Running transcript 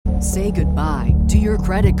Say goodbye to your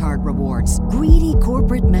credit card rewards. Greedy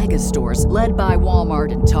corporate mega stores, led by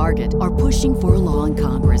Walmart and Target, are pushing for a law in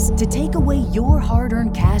Congress to take away your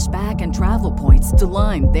hard-earned cash back and travel points to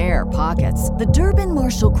line their pockets. The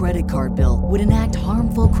Durbin-Marshall credit card bill would enact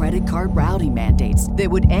harmful credit card routing mandates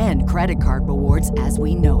that would end credit card rewards as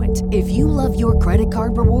we know it. If you love your credit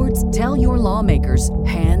card rewards, tell your lawmakers,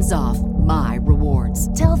 hands off my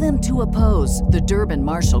rewards. Tell them to oppose the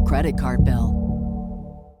Durbin-Marshall credit card bill.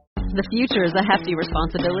 The future is a hefty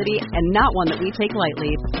responsibility and not one that we take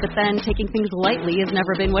lightly. But then, taking things lightly has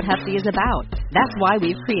never been what Hefty is about. That's why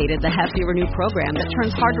we've created the Hefty Renew program that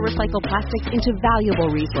turns hard-to-recycle plastics into valuable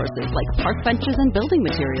resources like park benches and building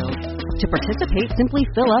materials. To participate, simply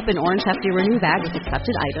fill up an orange Hefty Renew bag with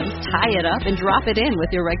accepted items, tie it up, and drop it in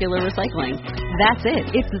with your regular recycling. That's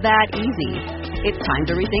it. It's that easy. It's time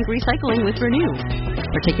to rethink recycling with Renew.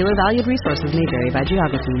 Particular valued resources may vary by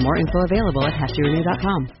geography. More info available at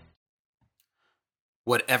heftyrenew.com.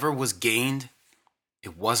 Whatever was gained,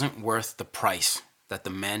 it wasn't worth the price that the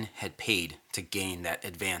men had paid to gain that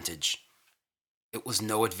advantage. It was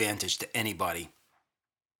no advantage to anybody.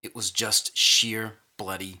 It was just sheer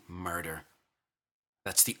bloody murder.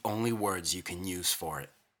 That's the only words you can use for it.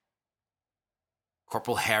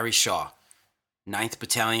 Corporal Harry Shaw, 9th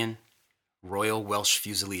Battalion, Royal Welsh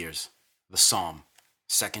Fusiliers, the Somme,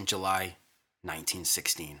 2nd July,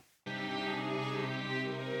 1916.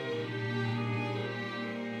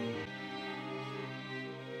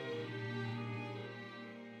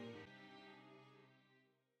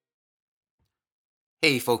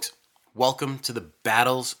 Hey folks, welcome to the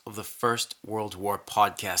Battles of the First World War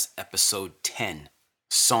podcast, episode 10,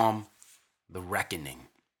 Somme, the Reckoning.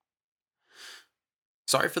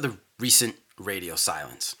 Sorry for the recent radio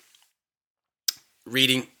silence.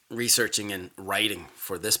 Reading, researching, and writing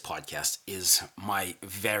for this podcast is my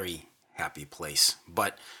very happy place,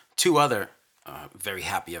 but two other very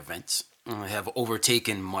happy events have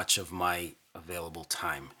overtaken much of my available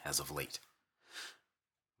time as of late.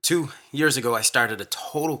 2 years ago, I started a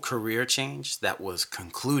total career change that was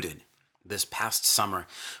concluded this past summer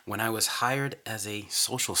when I was hired as a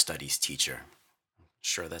social studies teacher. I'm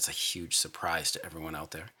sure that's a huge surprise to everyone out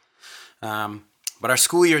there. But our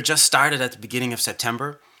school year just started at the beginning of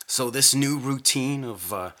September, so this new routine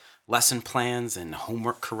of lesson plans and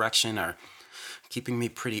homework correction are keeping me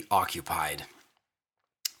pretty occupied.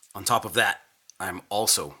 On top of that, I'm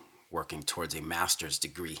also working towards a master's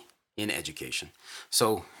degree in education.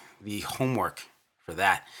 So the homework for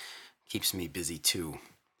that keeps me busy too.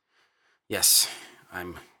 Yes,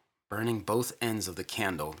 I'm burning both ends of the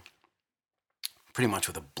candle pretty much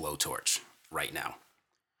with a blowtorch right now.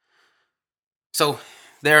 So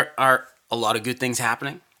there are a lot of good things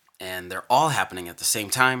happening, and they're all happening at the same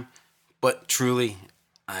time, but truly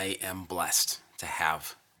I am blessed to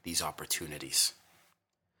have these opportunities.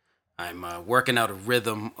 I'm working out a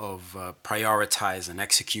rhythm of prioritize and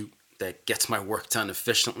execute that gets my work done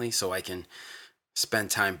efficiently so I can spend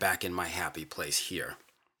time back in my happy place here.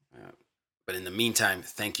 But in the meantime,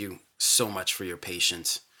 thank you so much for your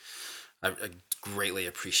patience. I greatly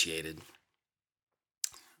appreciate it.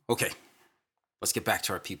 Okay, let's get back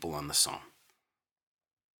to our people on the Somme.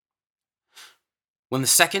 When the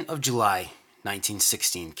 2nd of July,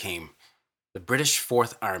 1916 came, the British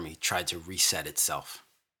Fourth Army tried to reset itself.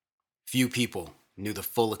 Few people knew the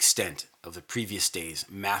full extent of the previous day's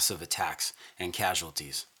massive attacks and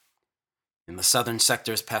casualties. In the southern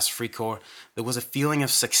sectors past Fricourt, there was a feeling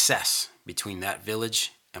of success between that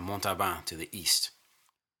village and Montauban to the east.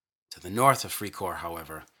 To the north of Fricourt,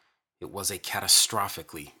 however, it was a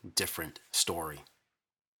catastrophically different story.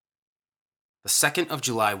 The 2nd of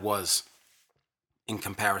July was, in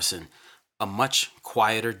comparison, a much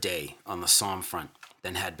quieter day on the Somme front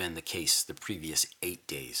than had been the case the previous 8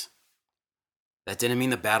 days. That didn't mean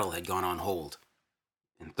the battle had gone on hold.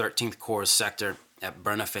 In 13th Corps sector at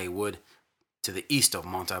Bernafay Wood, to the east of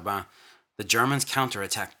Montauban, the Germans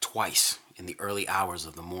counterattacked twice in the early hours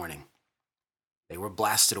of the morning. They were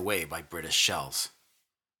blasted away by British shells.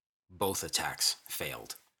 Both attacks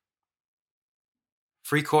failed.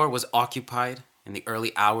 Fricourt was occupied in the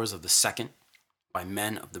early hours of the 2nd by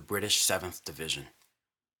men of the British 7th Division.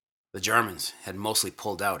 The Germans had mostly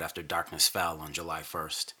pulled out after darkness fell on July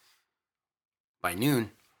 1st. By noon,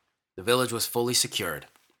 the village was fully secured.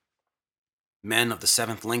 Men of the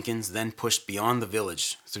 7th Lincolns then pushed beyond the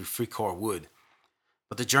village through Fricourt Wood,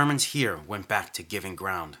 but the Germans here went back to giving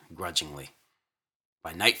ground grudgingly.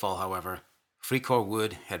 By nightfall, however, Fricourt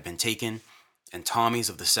Wood had been taken, and Tommies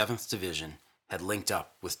of the 7th Division had linked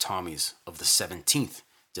up with Tommies of the 17th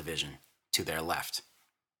Division to their left.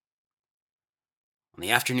 On the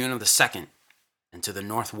afternoon of the 2nd, and to the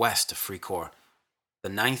northwest of Fricourt, the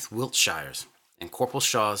 9th Wiltshires and Corporal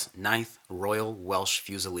Shaw's 9th Royal Welsh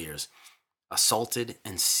Fusiliers assaulted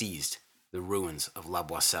and seized the ruins of La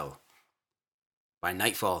Boisselle. By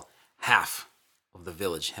nightfall, half of the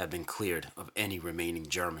village had been cleared of any remaining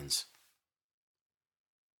Germans.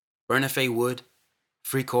 Bernafay Wood,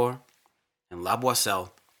 Fricourt, and La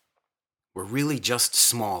Boisselle were really just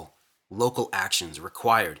small, local actions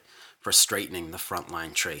required for straightening the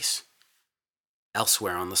frontline trace.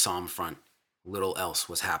 Elsewhere on the Somme front, little else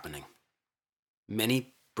was happening.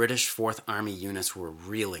 Many British Fourth Army units were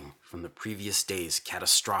reeling from the previous day's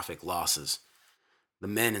catastrophic losses, the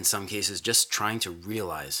men in some cases just trying to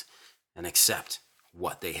realize and accept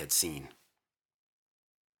what they had seen.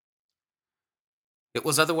 It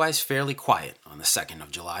was otherwise fairly quiet on the 2nd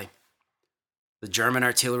of July. The German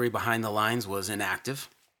artillery behind the lines was inactive,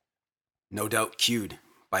 no doubt cued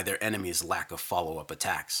by their enemy's lack of follow-up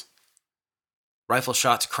attacks. Rifle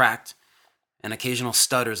shots cracked, and occasional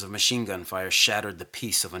stutters of machine gun fire shattered the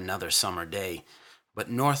peace of another summer day, but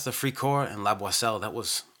north of Fricourt and La Boisselle, that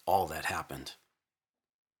was all that happened.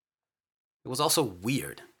 It was also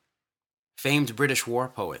weird. Famed British war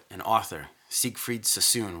poet and author Siegfried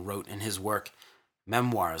Sassoon wrote in his work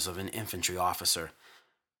Memoirs of an Infantry Officer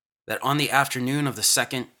that on the afternoon of the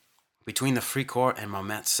 2nd, between the Fricourt and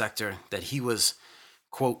Mamet sector, that he was,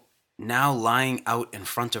 quote, now lying out in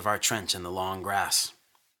front of our trench in the long grass,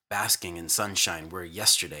 basking in sunshine where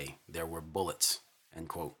yesterday there were bullets, end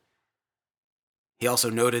quote. He also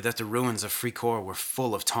noted that the ruins of Fricourt were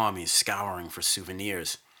full of Tommies scouring for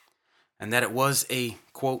souvenirs, and that it was a,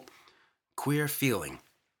 quote, queer feeling,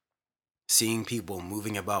 seeing people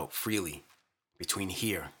moving about freely between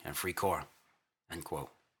here and Fricourt, end quote.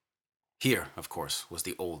 Here, of course, was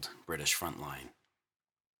the old British front line.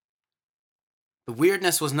 The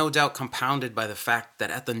weirdness was no doubt compounded by the fact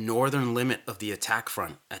that at the northern limit of the attack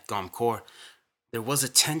front at Gommecourt, there was a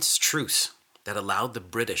tense truce that allowed the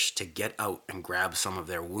British to get out and grab some of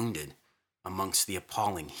their wounded amongst the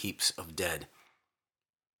appalling heaps of dead.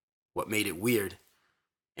 What made it weird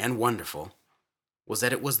and wonderful was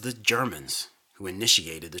that it was the Germans who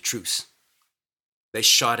initiated the truce. They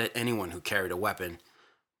shot at anyone who carried a weapon,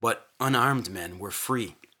 but unarmed men were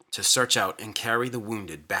free to search out and carry the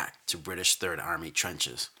wounded back to British Third Army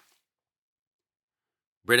trenches.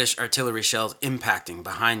 British artillery shells impacting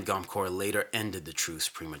behind Gommecourt later ended the truce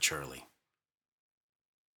prematurely.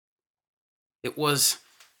 It was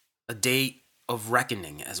a day of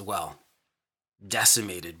reckoning as well.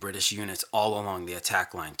 Decimated British units all along the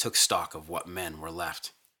attack line took stock of what men were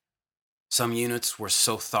left. Some units were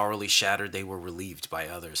so thoroughly shattered they were relieved by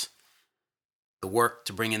others. The work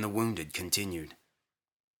to bring in the wounded continued.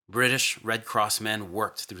 British Red Cross men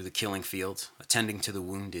worked through the killing fields, attending to the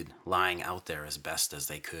wounded lying out there as best as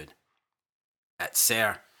they could. At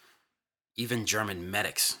Serres, even German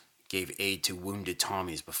medics gave aid to wounded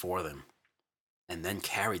Tommies before them, and then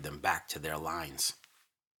carried them back to their lines.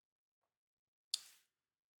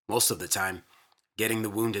 Most of the time, getting the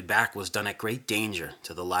wounded back was done at great danger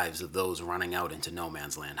to the lives of those running out into no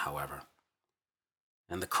man's land, however.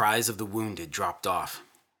 And the cries of the wounded dropped off,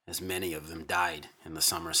 as many of them died in the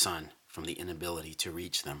summer sun from the inability to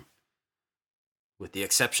reach them. With the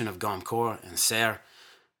exception of Gommecourt and Serres,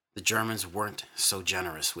 the Germans weren't so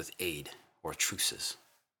generous with aid or truces.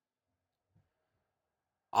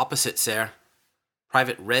 Opposite Serres,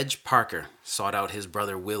 Private Reg Parker sought out his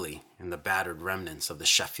brother Willie in the battered remnants of the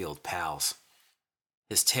Sheffield Pals.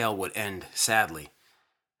 His tale would end sadly,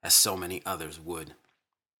 as so many others would.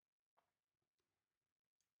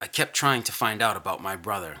 I kept trying to find out about my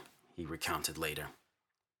brother, he recounted later.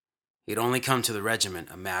 He'd only come to the regiment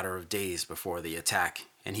a matter of days before the attack,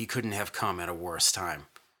 and he couldn't have come at a worse time.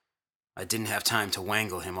 I didn't have time to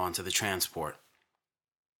wangle him onto the transport.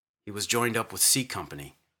 He was joined up with C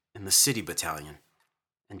Company in the City Battalion,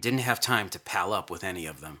 and didn't have time to pal up with any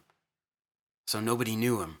of them. So nobody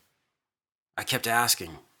knew him. I kept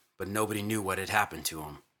asking, but nobody knew what had happened to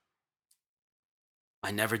him.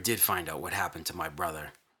 I never did find out what happened to my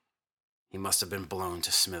brother. He must have been blown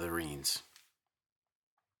to smithereens.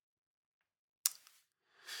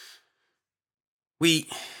 We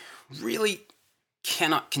really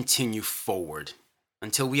cannot continue forward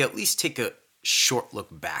until we at least take a short look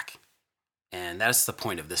back. And that's the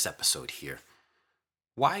point of this episode here.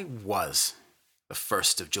 Why was the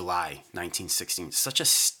 1st of July, 1916, such a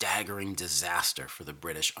staggering disaster for the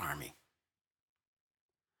British Army?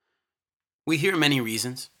 We hear many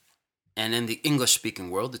reasons. And in the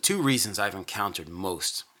English-speaking world, the two reasons I've encountered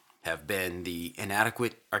most have been the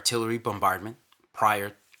inadequate artillery bombardment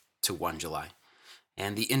prior to 1 July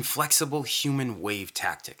and the inflexible human wave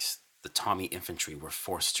tactics the Tommy infantry were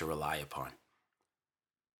forced to rely upon.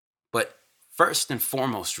 But first and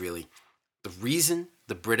foremost, really, the reason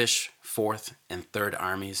the British 4th and 3rd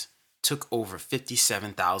Armies took over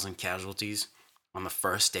 57,000 casualties on the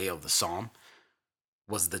first day of the Somme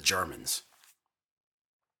was the Germans.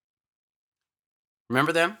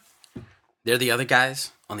 Remember them? They're the other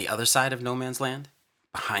guys on the other side of no man's land,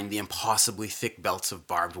 behind the impossibly thick belts of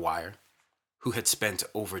barbed wire, who had spent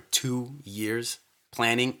over 2 years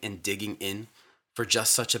planning and digging in for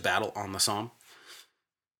just such a battle on the Somme.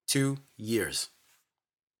 2 years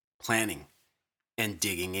planning and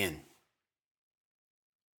digging in.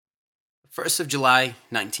 The 1st of July,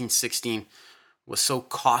 1916 was so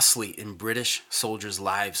costly in British soldiers'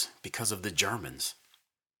 lives because of the Germans.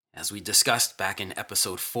 As we discussed back in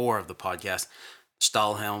episode 4 of the podcast,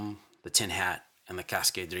 Stahlhelm, the Tin Hat, and the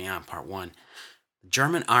Casque Drien Part 1, the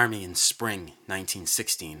German army in spring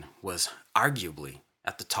 1916 was arguably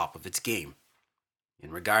at the top of its game.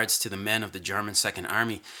 In regards to the men of the German Second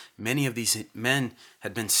Army, many of these men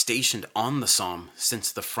had been stationed on the Somme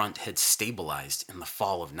since the front had stabilized in the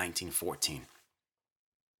fall of 1914.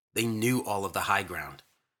 They knew all of the high ground.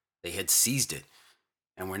 They had seized it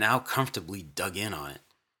and were now comfortably dug in on it.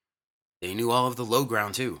 They knew all of the low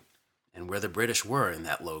ground too, and where the British were in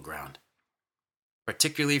that low ground.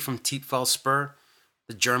 Particularly from Thiepval Spur,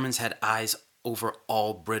 the Germans had eyes over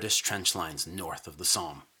all British trench lines north of the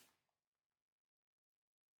Somme.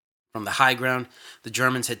 From the high ground, the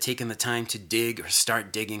Germans had taken the time to dig or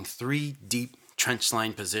start digging 3 deep trench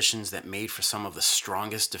line positions that made for some of the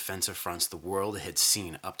strongest defensive fronts the world had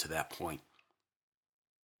seen up to that point.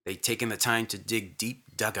 They'd taken the time to dig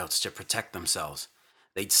deep dugouts to protect themselves.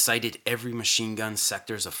 They'd sighted every machine gun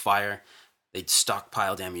sectors of fire. They'd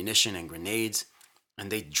stockpiled ammunition and grenades, and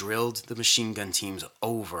they drilled the machine gun teams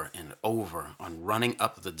over and over on running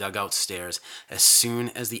up the dugout stairs as soon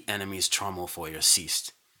as the enemy's Trommelfeuer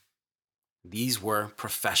ceased. These were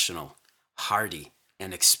professional, hardy,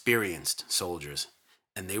 and experienced soldiers,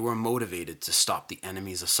 and they were motivated to stop the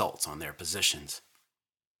enemy's assaults on their positions.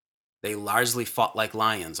 They largely fought like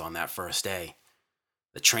lions on that first day.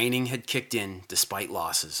 The training had kicked in despite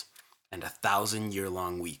losses and a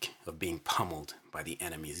 1,000-year-long week of being pummeled by the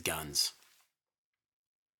enemy's guns.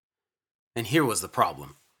 And here was the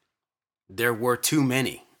problem. There were too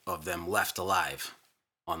many of them left alive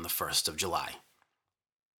on the 1st of July.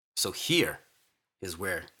 So here is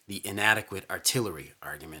where the inadequate artillery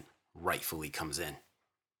argument rightfully comes in.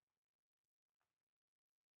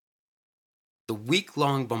 The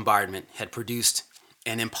week-long bombardment had produced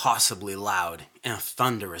an impossibly loud and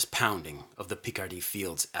thunderous pounding of the Picardy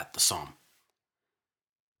fields at the Somme.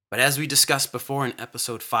 But as we discussed before in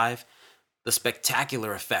episode 5, the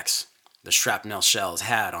spectacular effects the shrapnel shells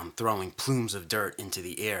had on throwing plumes of dirt into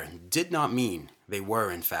the air did not mean they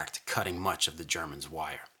were in fact cutting much of the Germans'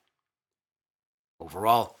 wire.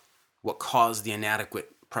 Overall, what caused the inadequate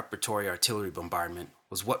preparatory artillery bombardment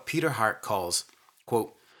was what Peter Hart calls,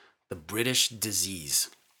 quote, the British disease.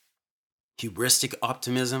 Hubristic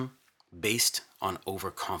optimism based on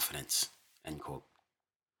overconfidence, end quote.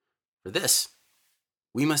 For this,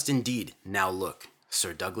 we must indeed now look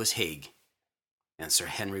Sir Douglas Haig and Sir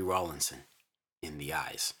Henry Rawlinson in the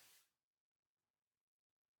eyes.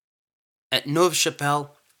 At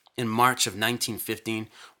Neuve-Chapelle in March of 1915,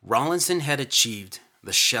 Rawlinson had achieved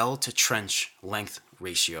the shell-to-trench length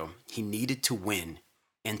ratio he needed to win,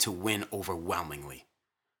 and to win overwhelmingly.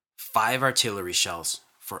 5 artillery shells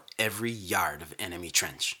for every yard of enemy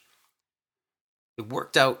trench. It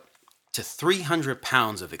worked out to 300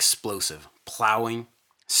 pounds of explosive, plowing,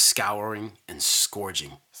 scouring, and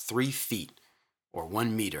scourging 3 feet or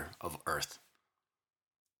 1 meter of earth.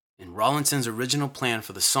 In Rawlinson's original plan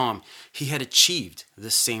for the Somme, he had achieved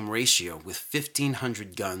this same ratio with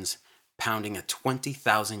 1,500 guns pounding a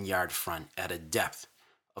 20,000-yard front at a depth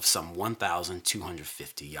of some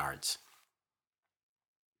 1,250 yards.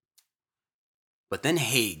 But then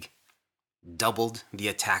Haig doubled the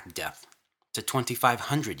attack depth to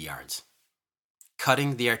 2,500 yards,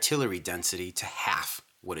 cutting the artillery density to half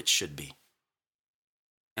what it should be.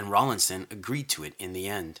 And Rawlinson agreed to it in the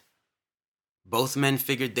end. Both men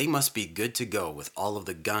figured they must be good to go with all of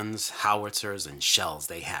the guns, howitzers, and shells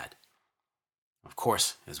they had. Of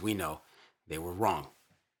course, as we know, they were wrong.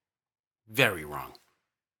 Very wrong.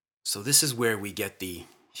 So this is where we get the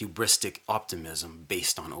hubristic optimism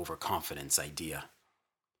based on overconfidence idea.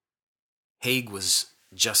 Haig was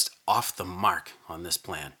just off the mark on this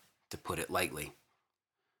plan, to put it lightly.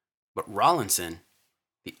 But Rawlinson,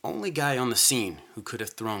 the only guy on the scene who could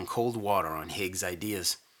have thrown cold water on Haig's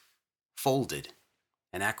ideas, folded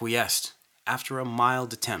and acquiesced after a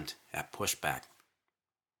mild attempt at pushback.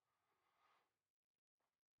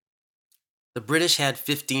 The British had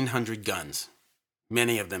 1,500 guns,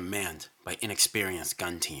 many of them manned by inexperienced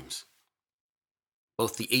gun teams.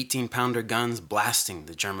 Both the 18-pounder guns blasting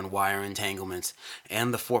the German wire entanglements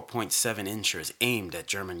and the 4.7-inchers aimed at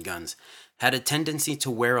German guns had a tendency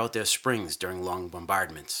to wear out their springs during long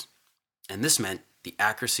bombardments, and this meant the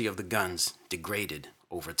accuracy of the guns degraded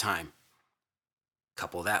over time.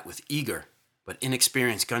 Couple that with eager but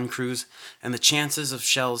inexperienced gun crews, and the chances of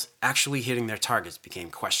shells actually hitting their targets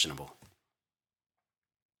became questionable.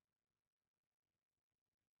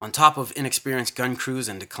 On top of inexperienced gun crews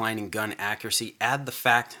and declining gun accuracy, add the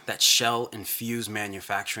fact that shell and fuse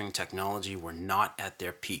manufacturing technology were not at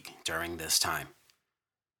their peak during this time.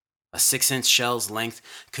 A 6-inch shell's length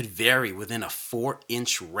could vary within a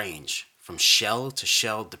 4-inch range from shell to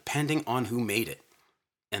shell depending on who made it,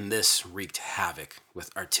 and this wreaked havoc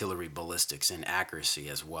with artillery ballistics and accuracy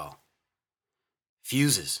as well.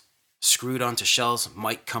 Fuses screwed onto shells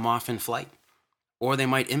might come off in flight, or they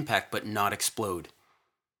might impact but not explode.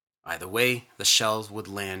 Either way, the shells would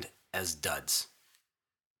land as duds,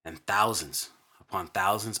 and thousands upon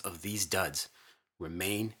thousands of these duds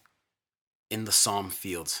remain in the Somme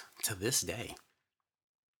fields to this day.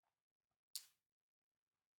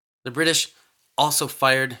 The British also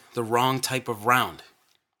fired the wrong type of round,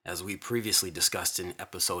 as we previously discussed in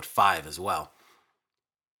episode 5 as well.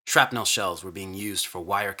 Shrapnel shells were being used for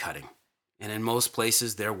wire cutting, and in most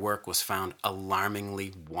places their work was found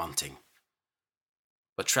alarmingly wanting.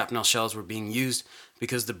 But shrapnel shells were being used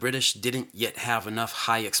because the British didn't yet have enough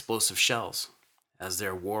high explosive shells, as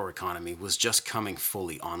their war economy was just coming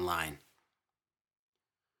fully online.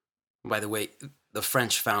 By the way, the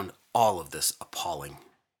French found all of this appalling,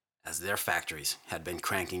 as their factories had been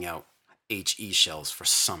cranking out HE shells for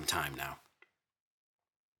some time now.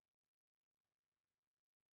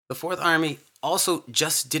 The Fourth Army also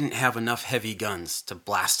just didn't have enough heavy guns to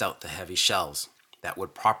blast out the heavy shells that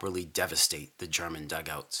would properly devastate the German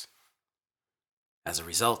dugouts. As a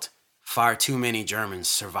result, far too many Germans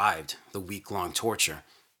survived the week-long torture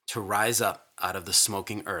to rise up out of the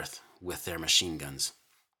smoking earth with their machine guns.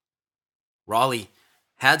 Raleigh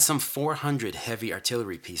had some 400 heavy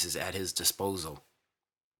artillery pieces at his disposal,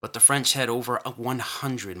 but the French had over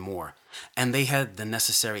 100 more, and they had the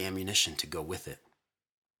necessary ammunition to go with it.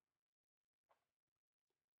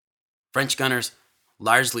 French gunners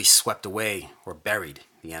largely swept away or buried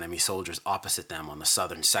the enemy soldiers opposite them on the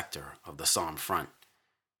southern sector of the Somme front,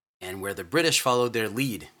 and where the British followed their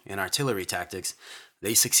lead in artillery tactics,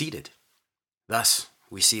 they succeeded. Thus,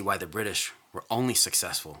 we see why the British were only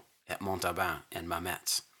successful at Montauban and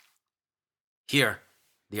Mametz. Here,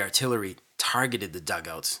 the artillery targeted the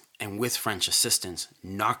dugouts and with French assistance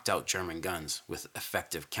knocked out German guns with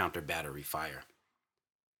effective counter-battery fire.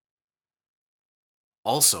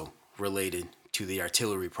 Also related to the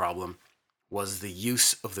artillery problem was the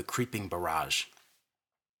use of the creeping barrage.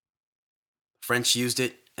 French used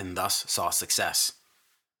it and thus saw success.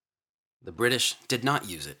 The British did not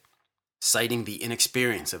use it, citing the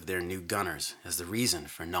inexperience of their new gunners as the reason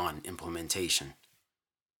for non-implementation.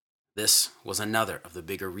 This was another of the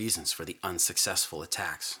bigger reasons for the unsuccessful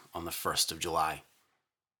attacks on the 1st of July.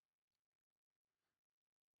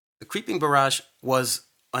 The creeping barrage was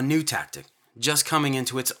a new tactic, just coming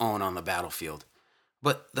into its own on the battlefield,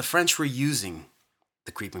 but the French were using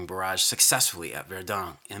the creeping barrage successfully at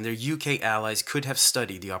Verdun, and their UK allies could have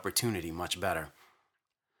studied the opportunity much better.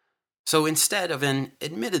 So instead of an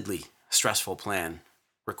admittedly stressful plan,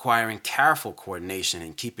 requiring careful coordination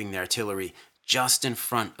and keeping the artillery just in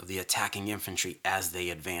front of the attacking infantry as they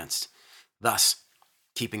advanced, thus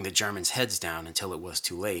keeping the Germans' heads down until it was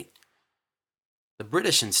too late, the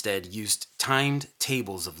British instead used timed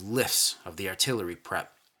tables of lifts of the artillery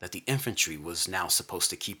prep that the infantry was now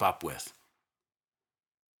supposed to keep up with.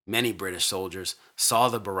 Many British soldiers saw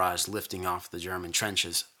the barrage lifting off the German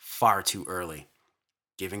trenches far too early,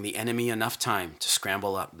 giving the enemy enough time to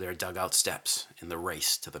scramble up their dugout steps in the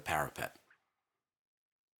race to the parapet.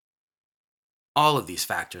 All of these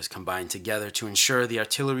factors combined together to ensure the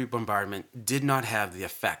artillery bombardment did not have the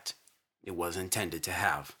effect it was intended to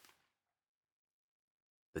have.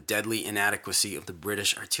 The deadly inadequacy of the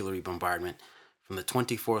British artillery bombardment from the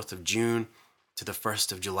 24th of June to the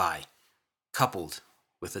 1st of July, coupled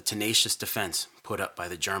with the tenacious defense put up by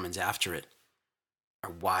the Germans after it,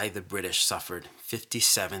 are why the British suffered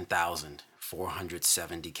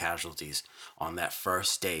 57,470 casualties on that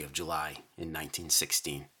first day of July in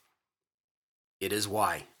 1916. It is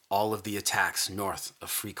why all of the attacks north of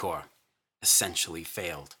Fricourt essentially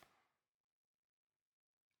failed.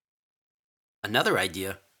 Another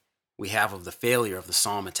idea we have of the failure of the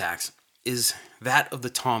Somme attacks is that of the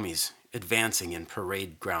Tommies advancing in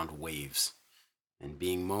parade ground waves. and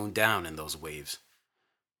being mown down in those waves,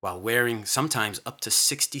 while wearing sometimes up to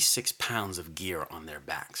 66 pounds of gear on their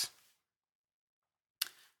backs.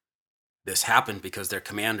 This happened because their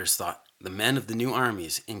commanders thought the men of the new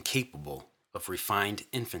armies incapable of refined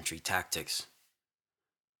infantry tactics.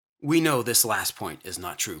 We know this last point is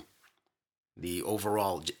not true. The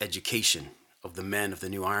overall education of the men of the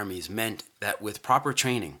new armies meant that with proper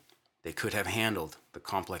training, they could have handled the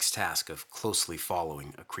complex task of closely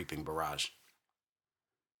following a creeping barrage.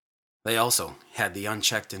 They also had the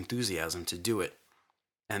unchecked enthusiasm to do it,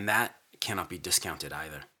 and that cannot be discounted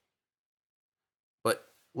either. But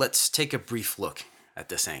let's take a brief look at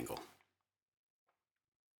this angle.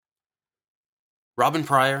 Robin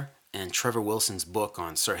Pryor and Trevor Wilson's book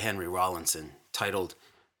on Sir Henry Rawlinson, titled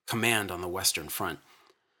Command on the Western Front,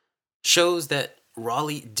 shows that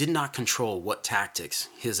Raleigh did not control what tactics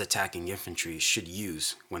his attacking infantry should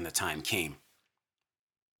use when the time came.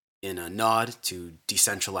 In a nod to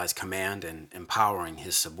decentralized command and empowering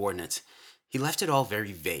his subordinates, he left it all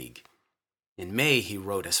very vague. In May, he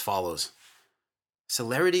wrote as follows: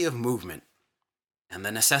 "Celerity of movement and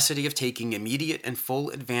the necessity of taking immediate and full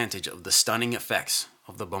advantage of the stunning effects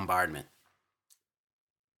of the bombardment.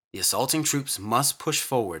 The assaulting troops must push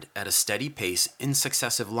forward at a steady pace in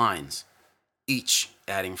successive lines, each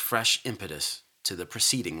adding fresh impetus to the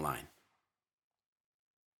preceding line."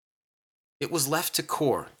 It was left to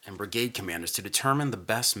corps and brigade commanders to determine the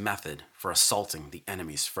best method for assaulting the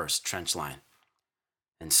enemy's first trench line.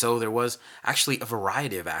 And so there was actually a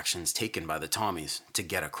variety of actions taken by the Tommies to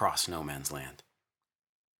get across no man's land.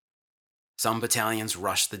 Some battalions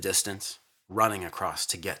rushed the distance, running across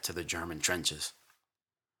to get to the German trenches.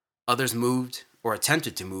 Others moved or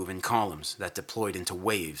attempted to move in columns that deployed into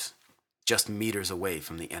waves just meters away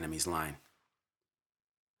from the enemy's line.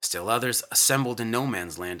 Still others assembled in no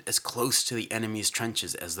man's land as close to the enemy's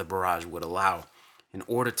trenches as the barrage would allow, in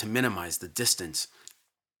order to minimize the distance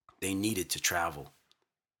they needed to travel.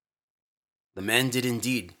 The men did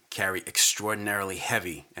indeed carry extraordinarily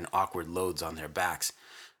heavy and awkward loads on their backs,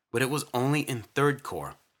 but it was only in 3rd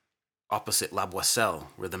Corps, opposite La Boisselle,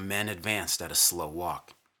 where the men advanced at a slow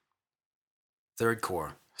walk. 3rd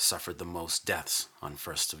Corps suffered the most deaths on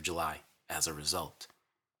 1st of July as a result.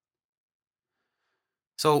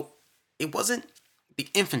 So it wasn't the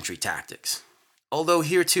infantry tactics, although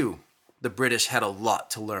here too, the British had a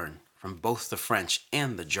lot to learn from both the French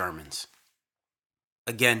and the Germans.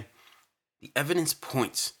 Again, the evidence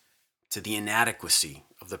points to the inadequacy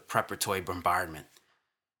of the preparatory bombardment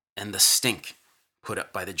and the stink put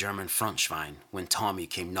up by the German Frontschwein when Tommy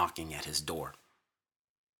came knocking at his door.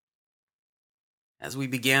 As we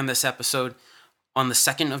began this episode, on the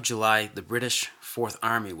 2nd of July, the British Fourth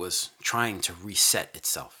Army was trying to reset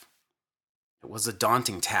itself. It was a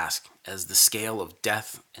daunting task, as the scale of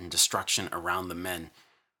death and destruction around the men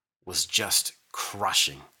was just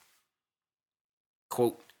crushing.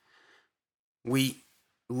 Quote, "We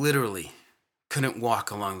literally couldn't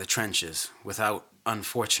walk along the trenches without,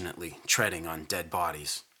 unfortunately, treading on dead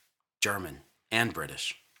bodies, German and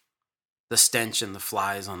British. The stench and the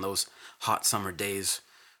flies on those hot summer days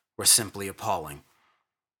were simply appalling.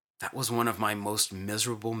 That was one of my most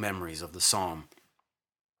miserable memories of the Somme.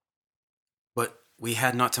 But we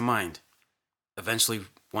had not to mind. Eventually,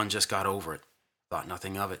 one just got over it, thought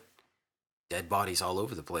nothing of it. Dead bodies all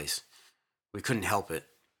over the place. We couldn't help it.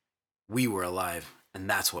 We were alive, and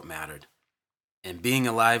that's what mattered. And being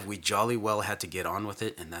alive, we jolly well had to get on with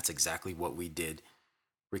it, and that's exactly what we did,"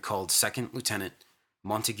 recalled 2nd Lieutenant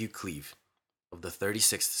Montague Cleve of the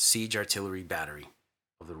 36th Siege Artillery Battery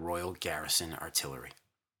of the Royal Garrison Artillery.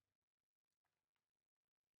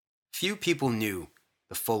 Few people knew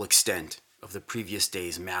the full extent of the previous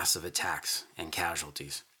day's massive attacks and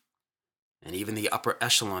casualties. And even the upper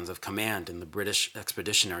echelons of command in the British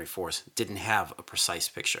Expeditionary Force didn't have a precise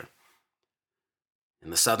picture. In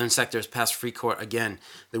the southern sectors past Fricourt again,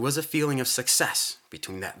 there was a feeling of success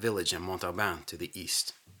between that village and Montauban to the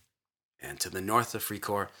east. And to the north of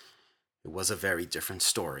Fricourt, it was a very different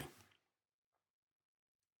story.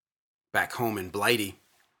 Back home in Blighty,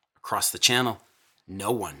 across the channel,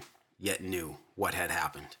 no one yet knew what had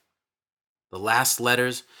happened. The last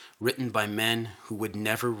letters, written by men who would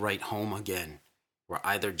never write home again, were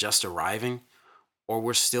either just arriving or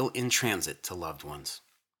were still in transit to loved ones.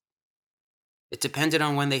 It depended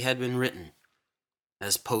on when they had been written,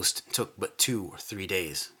 as post took but 2 or 3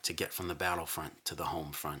 days to get from the battlefront to the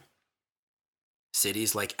home front.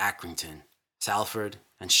 Cities like Accrington, Salford,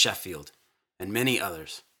 and Sheffield, and many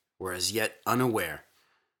others, were as yet unaware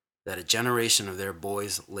that a generation of their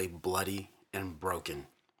boys lay bloody and broken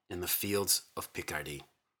in the fields of Picardy.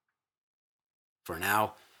 For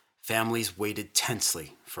now, families waited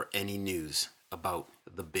tensely for any news about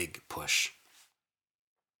the big push.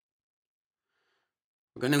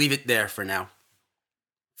 We're going to leave it there for now.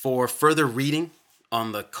 For further reading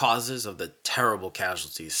on the causes of the terrible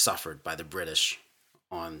casualties suffered by the British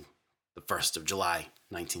on the 1st of July,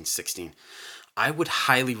 1916, I would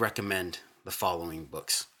highly recommend the following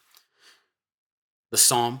books. The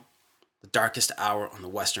Somme, The Darkest Hour on the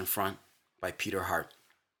Western Front by Peter Hart.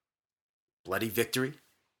 Bloody Victory,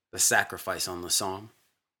 The Sacrifice on the Somme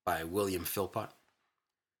by William Philpott.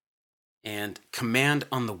 And Command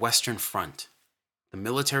on the Western Front, The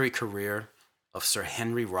Military Career of Sir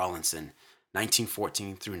Henry Rawlinson,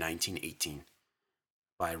 1914 through 1918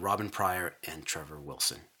 by Robin Pryor and Trevor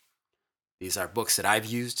Wilson. These are books that I've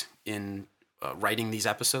used in writing these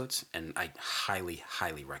episodes, and I highly,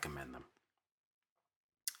 highly recommend them.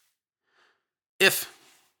 If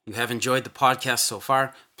you have enjoyed the podcast so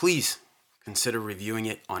far, please consider reviewing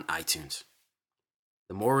it on iTunes.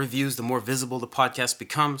 The more reviews, the more visible the podcast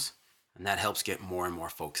becomes, and that helps get more and more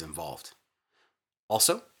folks involved.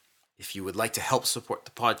 Also, if you would like to help support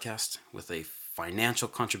the podcast with a financial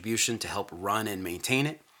contribution to help run and maintain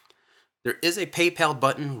it, there is a PayPal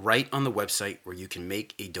button right on the website where you can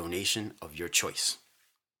make a donation of your choice.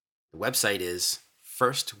 The website is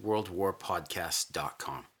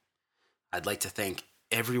firstworldwarpodcast.com. I'd like to thank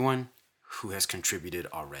everyone who has contributed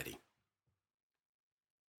already.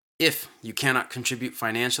 If you cannot contribute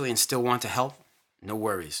financially and still want to help, no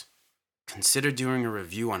worries. Consider doing a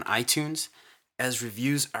review on iTunes, as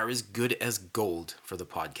reviews are as good as gold for the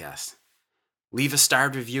podcast. Leave a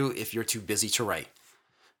starred review if you're too busy to write.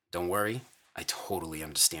 Don't worry, I totally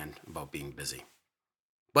understand about being busy.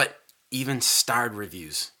 But even starred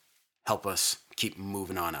reviews help us keep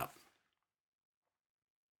moving on up.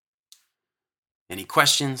 Any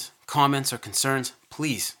questions, comments, or concerns,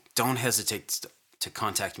 please don't hesitate to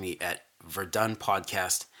contact me at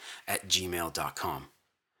verdunpodcast@gmail.com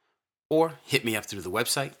or hit me up through the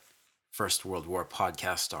website,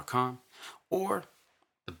 firstworldwarpodcast.com, or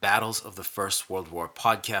the Battles of the First World War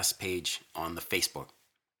podcast page on the Facebook,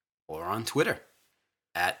 or on Twitter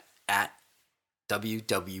at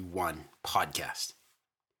WW1podcast.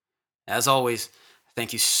 As always,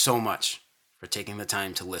 thank you so much for taking the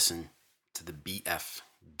time to listen to the BFWWP.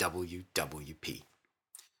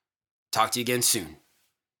 Talk to you again soon.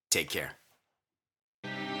 Take care.